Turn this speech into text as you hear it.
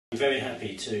I'm very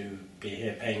happy to be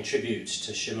here paying tribute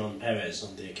to Shimon Peres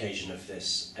on the occasion of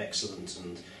this excellent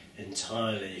and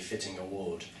entirely fitting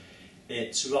award.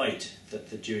 It's right that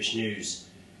the Jewish News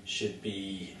should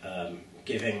be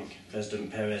giving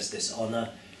President Peres this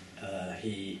honour.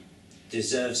 He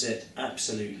deserves it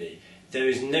absolutely. There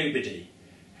is nobody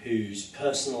whose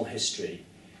personal history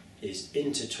is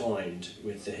intertwined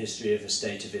with the history of the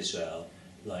State of Israel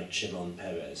like Shimon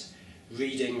Peres.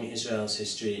 Reading Israel's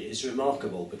history is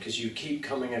remarkable because you keep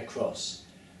coming across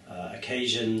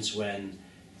occasions when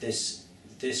this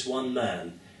one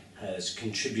man has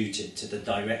contributed to the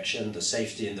direction, the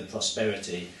safety and the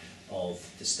prosperity of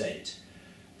the state.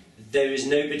 There is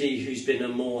nobody who's been a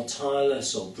more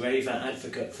tireless or braver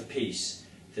advocate for peace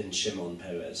than Shimon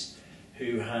Peres,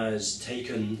 who has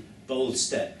taken bold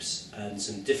steps and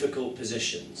some difficult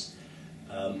positions.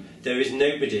 There is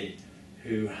nobody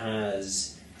who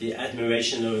has the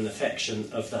admiration or an affection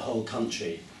of the whole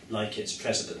country like its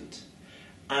president.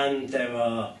 And there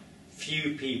are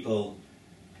few people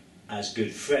as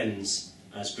good friends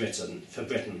as Britain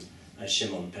as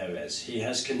Shimon Peres. He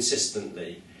has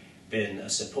consistently been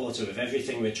a supporter of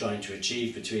everything we're trying to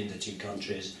achieve between the two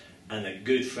countries and a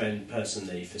good friend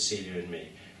personally for Celia and me.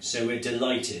 So we're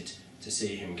delighted to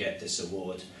see him get this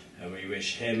award, and we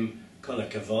wish him kol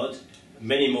hakavod,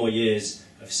 many more years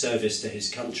of service to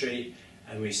his country,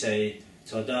 and we say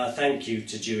Todah, thank you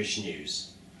to Jewish News.